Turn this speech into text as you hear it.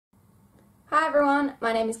Hi everyone,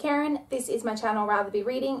 my name is Karen, this is my channel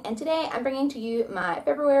RatherBeReading, and today I'm bringing to you my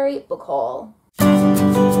February book haul.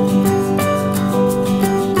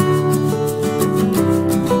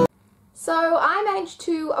 So I managed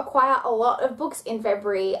to acquire a lot of books in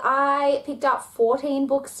February. I picked up 14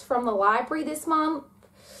 books from the library this month,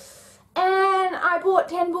 and I bought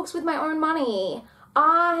 10 books with my own money.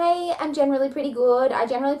 I am generally pretty good. I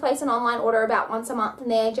generally place an online order about once a month,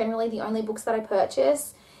 and they're generally the only books that I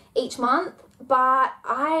purchase each month, but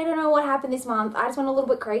I don't know what happened this month. I just went a little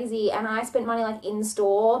bit crazy and I spent money like in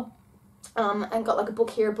store and got like a book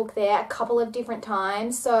here, a book there, a couple of different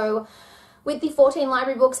times. So with the 14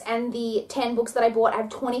 library books and the 10 books that I bought, I have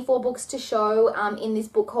 24 books to show in this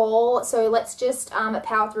book haul. So let's just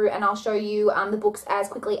power through and I'll show you the books as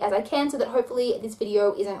quickly as I can so that hopefully this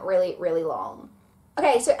video isn't really long.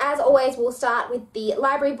 Okay, so as always, we'll start with the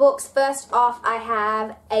library books. First off, I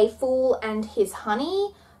have A Fool and His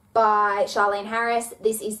Honey by Charlaine Harris.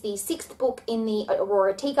 This is the 6th book in the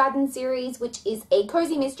Aurora Teagarden series, which is a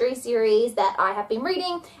cozy mystery series that I have been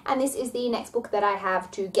reading, and this is the next book that I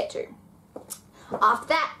have to get to. After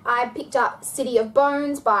that, I picked up City of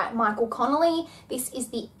Bones by Michael Connolly. This is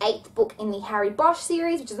the 8th book in the Harry Bosch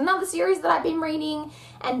series, which is another series that I've been reading,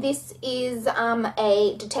 and this is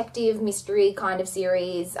a detective mystery kind of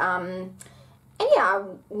series, and yeah, I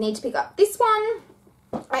need to pick up this one.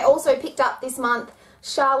 I also picked up this month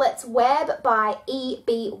Charlotte's Web by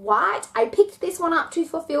E.B. White. I picked this one up to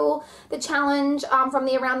fulfill the challenge from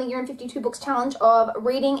the Around the Year in 52 Books challenge of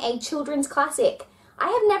reading a children's classic. I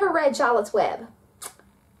have never read Charlotte's Web.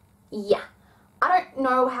 Yeah, I don't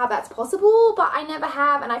know how that's possible, but I never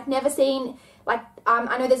have, and I've never seen, like,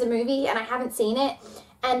 I know there's a movie and I haven't seen it,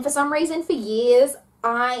 and for some reason for years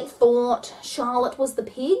I thought Charlotte was the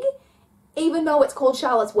pig, even though it's called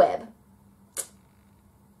Charlotte's Web.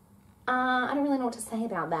 I don't really know what to say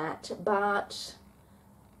about that, but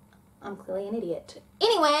I'm clearly an idiot.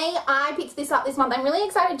 Anyway, I picked this up this month. I'm really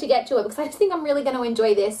excited to get to it because I just think I'm really going to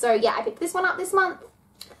enjoy this. So yeah, I picked this one up this month.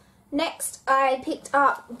 Next, I picked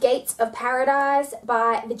up Gates of Paradise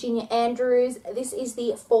by Virginia Andrews. This is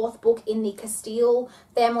the 4th book in the Castile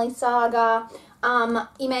family saga.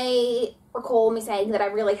 You may recall me saying that I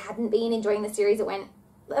really hadn't been enjoying the series.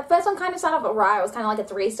 The first one kind of started off alright. It was kind of like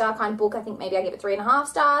a 3-star kind of book. I think maybe I gave it 3.5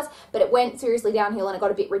 stars, but it went seriously downhill and it got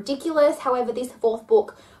a bit ridiculous. However, this 4th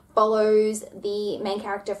book follows the main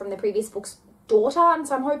character from the previous book's daughter, and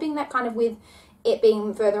so I'm hoping that kind of with it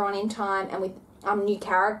being further on in time and with new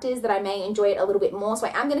characters that I may enjoy it a little bit more. So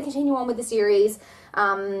I am going to continue on with the series,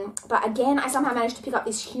 but again, I somehow managed to pick up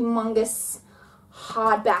this humongous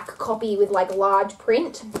hardback copy with like large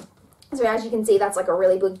print. So as you can see, that's like a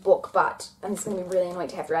really big book, but I'm just going to be really annoyed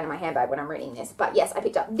to have to around in my handbag when I'm reading this. But yes, I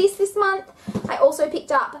picked up this month. I also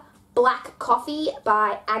picked up Black Coffee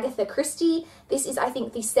by Agatha Christie. This is, I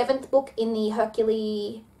think, the 7th book in the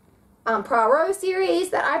Hercule Poirot series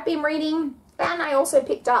that I've been reading. And I also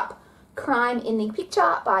picked up Crime in the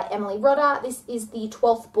Picture by Emily Rodda. This is the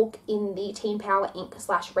 12th book in the Teen Power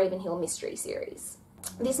Inc. / Ravenhill mystery series.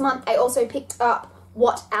 This month, I also picked up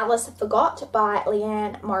What Alice Forgot by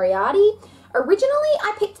Leanne Moriarty. Originally,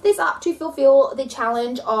 I picked this up to fulfill the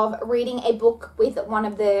challenge of reading a book with one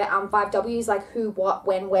of the 5 W's, like who, what,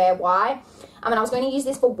 when, where, why. And I was going to use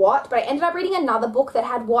this for what, but I ended up reading another book that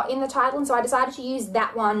had what in the title, and so I decided to use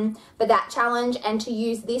that one for that challenge and to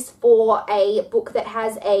use this for a book that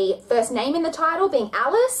has a first name in the title, being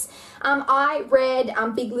Alice. I read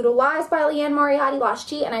Big Little Lies by Leanne Moriarty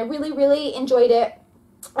last year, and I really enjoyed it.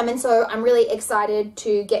 And so I'm really excited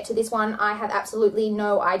to get to this one. I have absolutely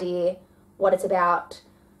no idea what it's about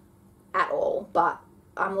at all, but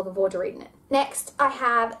I'm looking forward to reading it. Next, I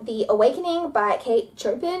have The Awakening by Kate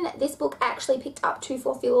Chopin. This book I actually picked up to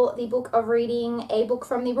fulfill the book of reading a book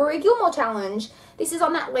from the Rory Gilmore Challenge. This is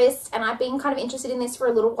on that list, and I've been kind of interested in this for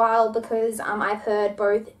a little while because I've heard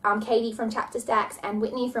both Katie from Chapter Stacks and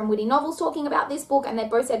Whitney from Witty Novels talking about this book, and they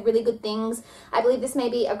both said really good things. I believe this may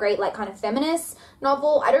be a great like kind of feminist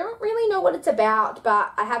novel. I don't really know what it's about,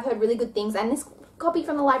 but I have heard really good things, and this copy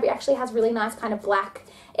from the library actually has really nice kind of black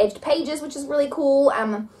edged pages, which is really cool,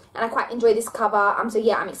 and I quite enjoy this cover, so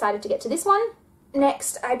yeah, I'm excited to get to this one.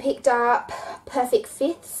 Next, I picked up Perfect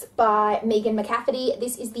Fifths by Megan McCafferty.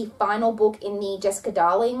 This is the final book in the Jessica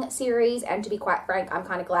Darling series, and to be quite frank, I'm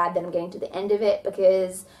kind of glad that I'm getting to the end of it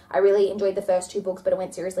because I really enjoyed the first 2 books, but it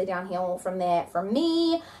went seriously downhill from there for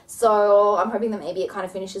me. So I'm hoping that maybe it kind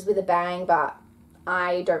of finishes with a bang, but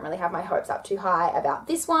I don't really have my hopes up too high about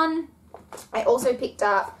this one. I also picked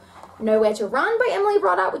up Nowhere to Run by Emily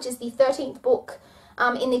Rodda, which is the 13th book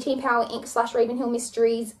in the Teen Power Inc. / Ravenhill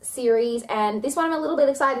Mysteries series, and this one I'm a little bit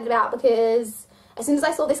excited about because As soon as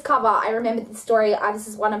I saw this cover, I remembered the story. This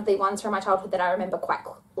is one of the ones from my childhood that I remember quite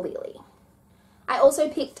clearly. I also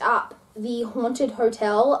picked up The Haunted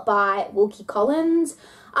Hotel by Wilkie Collins.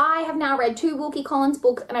 I have now read 2 Wilkie Collins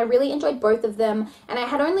books and I really enjoyed both of them, and I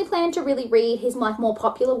had only planned to really read his more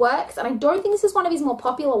popular works, and I don't think this is one of his more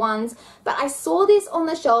popular ones, but I saw this on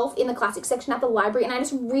the shelf in the classic section at the library and I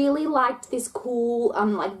just really liked this cool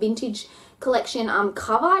like vintage collection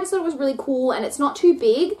cover. I just thought it was really cool, and it's not too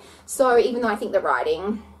big, so even though I think the writing,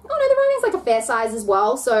 oh no, the writing's like a fair size as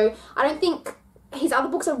well, so I don't think his other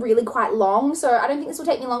books are really quite long, so I don't think this will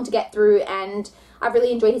take me long to get through, and I've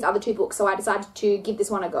really enjoyed his other 2 books, so I decided to give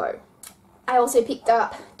this one a go. I also picked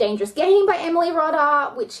up Dangerous Game by Emily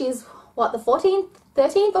Rodda, which is, what, the 13th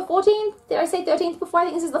or 14th? Did I say 13th before? I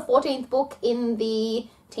think this is the 14th book in the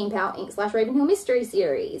Teen Power Inc. / Ravenhill Mystery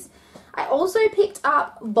series. I also picked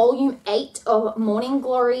up volume 8 of Morning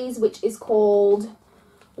Glories, which is called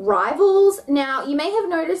Rivals. Now, you may have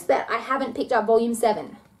noticed that I haven't picked up volume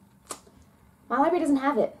 7. My library doesn't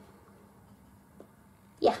have it.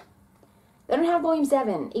 Yeah. They don't have volume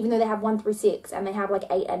 7, even though they have 1 through 6, and they have like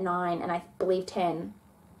 8 and 9, and I believe 10.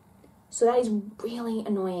 So that is really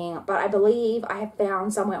annoying, but I believe I have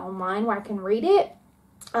found somewhere online where I can read it.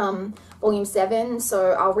 Volume 7,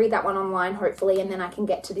 so I'll read that one online hopefully, and then I can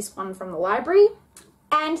get to this one from the library.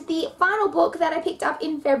 And the final book that I picked up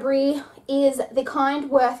in February is The Kind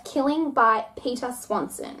Worth Killing by Peter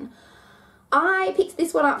Swanson. I picked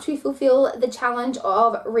this one up to fulfill the challenge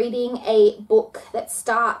of reading a book that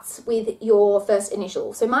starts with your first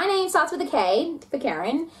initial. So my name starts with a K for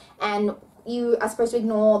Karen, and you are supposed to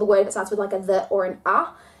ignore the word that starts with like a the or an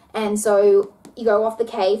and so you go off the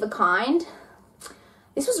K for kind.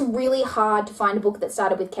 This was really hard to find a book that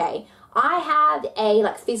started with K. I have a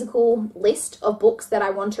like physical list of books that I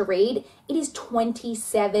want to read. It is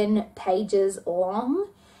 27 pages long.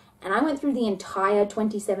 And I went through the entire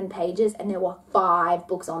 27 pages and there were 5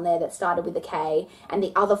 books on there that started with a K, and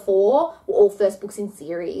the other 4 were all first books in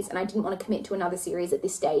series, and I didn't want to commit to another series at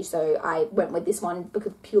this stage, so I went with this one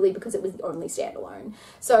purely because it was the only standalone.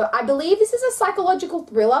 So I believe this is a psychological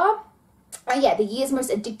thriller. Yeah, the year's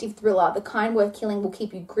most addictive thriller. The Kind Worth Killing will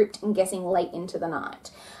keep you gripped and guessing late into the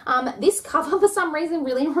night. This cover for some reason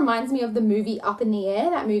really reminds me of the movie Up in the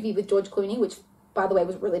Air, that movie with George Clooney, which by the way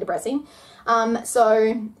was really depressing.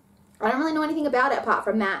 So I don't really know anything about it apart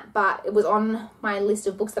from that, but it was on my list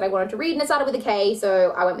of books that I wanted to read, and it started with a K,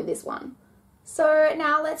 so I went with this one. So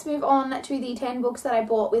now let's move on to the 10 books that I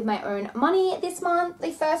bought with my own money this month.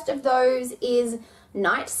 The first of those is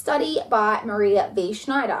Night Study by Maria V.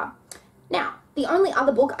 Schneider. Now, the only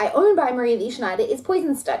other book I own by Maria V. Schneider is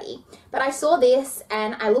Poison Study, but I saw this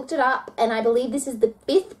and I looked it up, and I believe this is the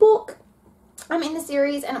 5th book in the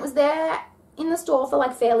series, and it was there in the store for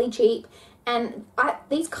like fairly cheap. And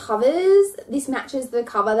these covers, this matches the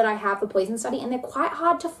cover that I have for Poison Study, and they're quite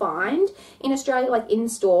hard to find in Australia, like in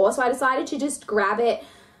store. So I decided to just grab it,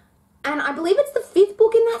 and I believe it's the 5th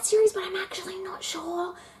book in that series, but I'm actually not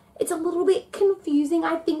sure. It's a little bit confusing.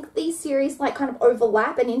 I think these series like kind of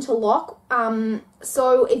overlap and interlock.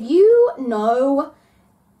 So if you know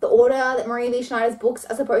the order that Maria V. Schneider's books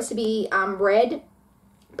are supposed to be read,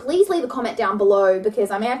 please leave a comment down below, because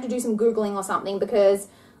I may have to do some Googling or something, because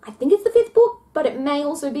I think it's the 5th book, but it may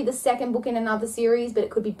also be the 2nd book in another series, but it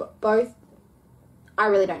could be both. I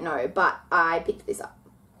really don't know, but I picked this up.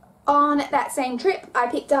 On that same trip, I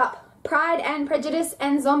picked up Pride and Prejudice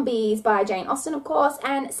and Zombies by Jane Austen, of course,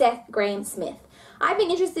 and Seth Grahame-Smith. I've been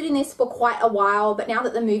interested in this for quite a while, but now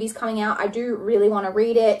that the movie's coming out, I do really want to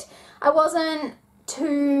read it. I wasn't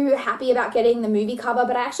too happy about getting the movie cover,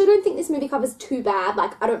 but I actually don't think this movie cover is too bad.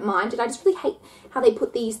 Like, I don't mind it. I just really hate how they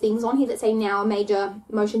put these things on here that say now a major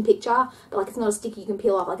motion picture, but like it's not a sticker you can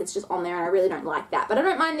peel off, like it's just on there, and I really don't like that. But I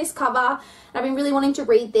don't mind this cover, and I've been really wanting to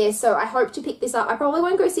read this, so I hope to pick this up. I probably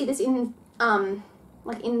won't go see this in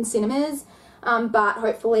like in cinemas, but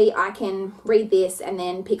hopefully I can read this and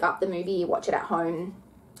then pick up the movie, watch it at home.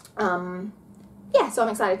 Yeah, so I'm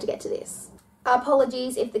excited to get to this.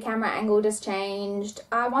 Apologies if the camera angle just changed.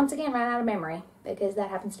 I once again ran out of memory, because that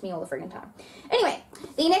happens to me all the friggin' time. Anyway,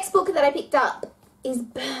 the next book that I picked up is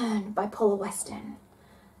Burn by Paula Weston.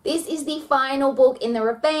 This is the final book in the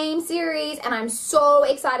Refame series, and I'm so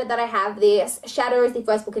excited that I have this. Shadows, the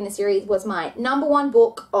first book in the series, was my #1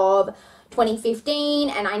 book of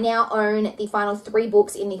 2015, and I now own the final 3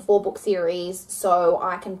 books in the 4-book series, so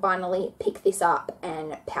I can finally pick this up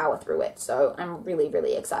and power through it. So I'm really,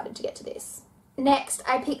 really excited to get to this. Next,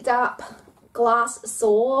 I picked up Glass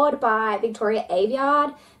Sword by Victoria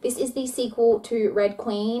Aveyard. This is the sequel to Red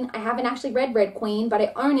Queen. I haven't actually read Red Queen, but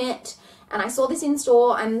I own it, and I saw this in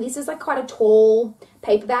store, and this is like quite a tall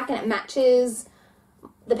paperback, and it matches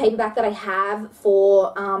the paperback that I have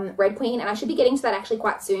for Red Queen, and I should be getting to that actually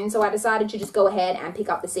quite soon, so I decided to just go ahead and pick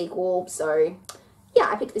up the sequel. So yeah,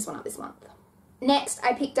 I picked this one up this month. Next,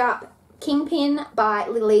 I picked up Kingpin by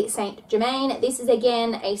Lily St. Germain. This is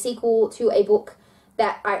again a sequel to a book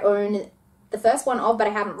that I own the first one of, but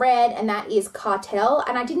I haven't read, and that is Cartel.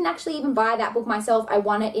 And I didn't actually even buy that book myself. I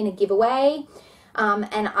won it in a giveaway.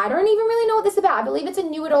 And I don't even really know what this is about. I believe it's a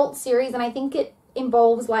new adult series, and I think it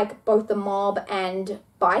involves like both the mob and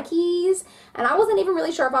bikies. And I wasn't even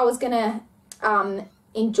really sure if I was gonna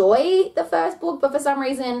enjoy the first book, but for some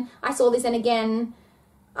reason I saw this, and again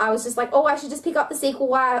I was just like, oh, I should just pick up the sequel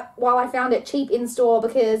while I found it cheap in store,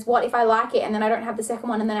 because what if I like it and then I don't have the second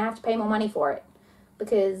one and then I have to pay more money for it?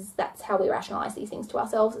 Because that's how we rationalize these things to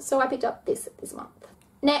ourselves. So I picked up this month.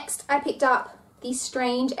 Next, I picked up The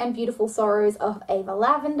Strange and Beautiful Sorrows of Ava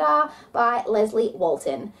Lavender by Leslie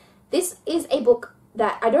Walton. This is a book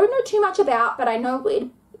that I don't know too much about, but I know it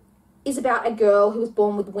is about a girl who was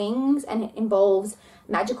born with wings, and it involves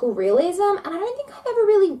magical realism. And I don't think I've ever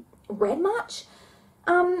really read much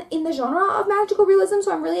in the genre of magical realism,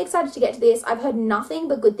 so I'm really excited to get to this. I've heard nothing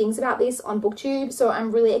but good things about this on BookTube, so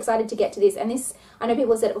I'm really excited to get to this. And this, I know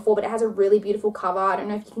people have said it before, but it has a really beautiful cover. I don't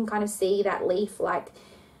know if you can kind of see that leaf like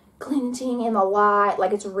glinting in the light.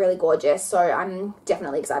 Like, it's really gorgeous, so I'm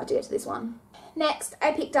definitely excited to get to this one. Next,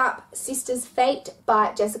 I picked up Sister's Fate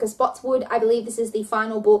by Jessica Spotswood. I believe this is the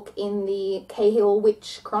final book in the Cahill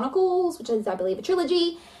Witch Chronicles, which is, I believe, a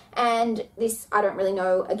trilogy. And this, I don't really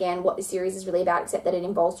know, again, what this series is really about, except that it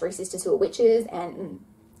involves 3 sisters who are witches, and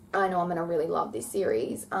I know I'm going to really love this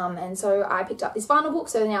series. And so I picked up this final book,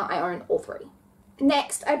 so now I own all 3.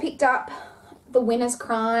 Next, I picked up The Winner's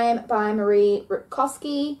Crime by Marie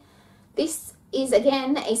Rutkowski. This is,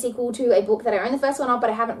 again, a sequel to a book that I own the first one of, but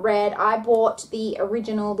I haven't read. I bought the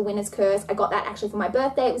original, The Winner's Curse. I got that actually for my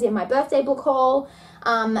birthday. It was in my birthday book haul.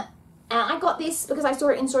 And I got this because I saw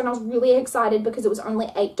it in store and I was really excited because it was only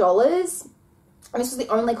 $8. And this was the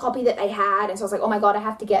only copy that they had. And so I was like, oh my God, I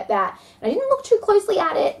have to get that. And I didn't look too closely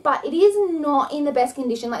at it, but it is not in the best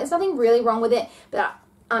condition. Like, there's nothing really wrong with it. But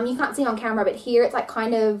you can't see it on camera, but here it's like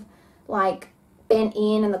kind of like bent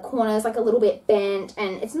in, and the corners like a little bit bent.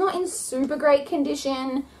 And it's not in super great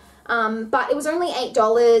condition. But it was only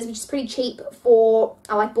 $8, which is pretty cheap for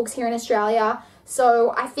like books here in Australia.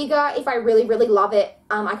 So I figure if I really, really love it,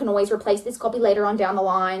 I can always replace this copy later on down the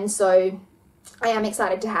line. So I am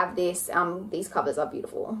excited to have this. These covers are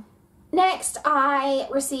beautiful. Next, I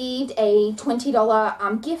received a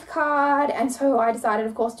 $20 gift card. And so I decided,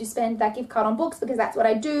 of course, to spend that gift card on books because that's what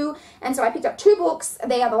I do. And so I picked up 2 books.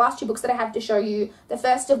 They are the last 2 books that I have to show you. The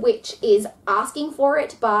first of which is Asking for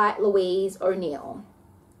It by Louise O'Neill.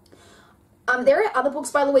 There are other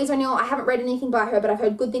books by Louise O'Neill. I haven't read anything by her, but I've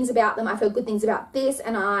heard good things about them. I've heard good things about this,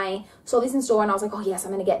 and I saw this in store and I was like, oh yes,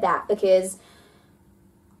 I'm going to get that, because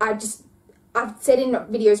I've said in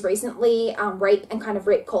videos recently, rape and kind of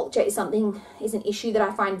rape culture is an issue that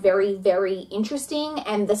I find very, very interesting.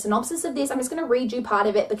 And the synopsis of this, I'm just going to read you part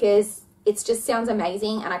of it because it just sounds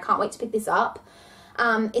amazing and I can't wait to pick this up.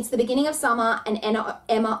 It's the beginning of summer, and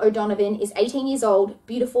Emma O'Donovan is 18 years old,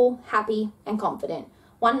 beautiful, happy, and confident.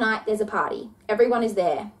 One night, there's a party. Everyone is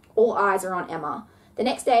there. All eyes are on Emma. The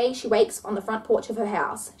next day, she wakes on the front porch of her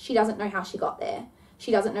house. She doesn't know how she got there.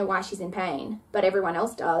 She doesn't know why she's in pain, but everyone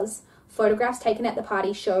else does. Photographs taken at the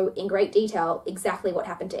party show in great detail exactly what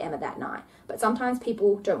happened to Emma that night. But sometimes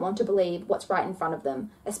people don't want to believe what's right in front of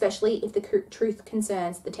them, especially if the truth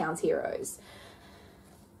concerns the town's heroes.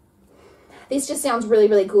 This just sounds really,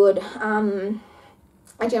 really good.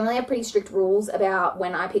 I generally have pretty strict rules about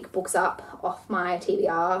when I pick books up off my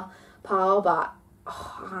TBR pile, but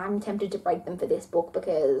I'm tempted to break them for this book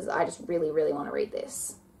because I just really, really want to read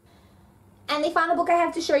this. And the final book I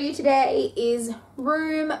have to show you today is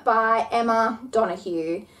Room by Emma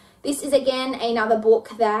Donoghue. This is, again, another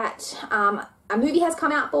book that a movie has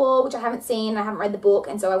come out for, which I haven't seen. I haven't read the book,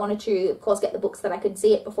 and so I wanted to, of course, get the books so that I could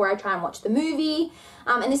see it before I try and watch the movie.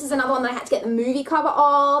 And this is another one that I had to get the movie cover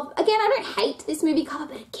of. Again, I don't hate this movie cover,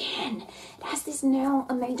 but again, it has this now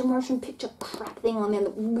a major motion picture crap thing on there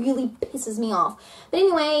that really pisses me off. But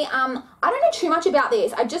anyway, I don't know too much about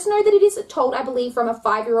this. I just know that it is told, I believe, from a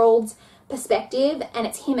 5-year-old's perspective, and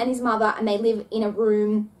it's him and his mother, and they live in a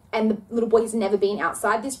room, and the little boy has never been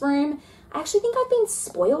outside this room. I actually think I've been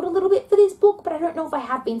spoiled a little bit for this book, but I don't know if I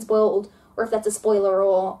have been spoiled or if that's a spoiler,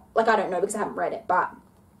 or like, I don't know because I haven't read it. But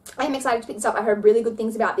I am excited to pick this up. I heard really good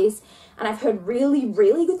things about this, and I've heard really,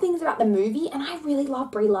 really good things about the movie, and I really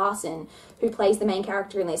love Brie Larson, who plays the main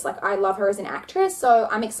character in this. Like, I love her as an actress, so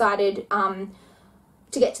I'm excited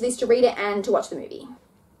to get to this, to read it and to watch the movie.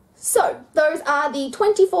 So those are the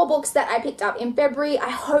 24 books that I picked up in February.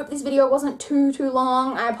 I hope this video wasn't too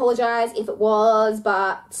long. I apologize if it was,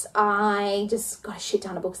 but I just got a shit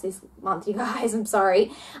ton of books this month, you guys. I'm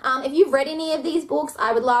sorry. If you've read any of these books,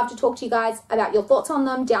 I would love to talk to you guys about your thoughts on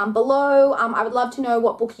them down below. I would love to know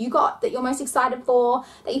what book you got that you're most excited for,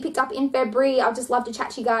 that you picked up in February. I'd just love to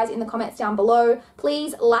chat to you guys in the comments down below.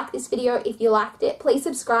 Please like this video if you liked it. Please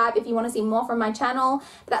subscribe if you want to see more from my channel.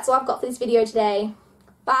 But that's all I've got for this video today.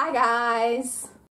 Bye, guys.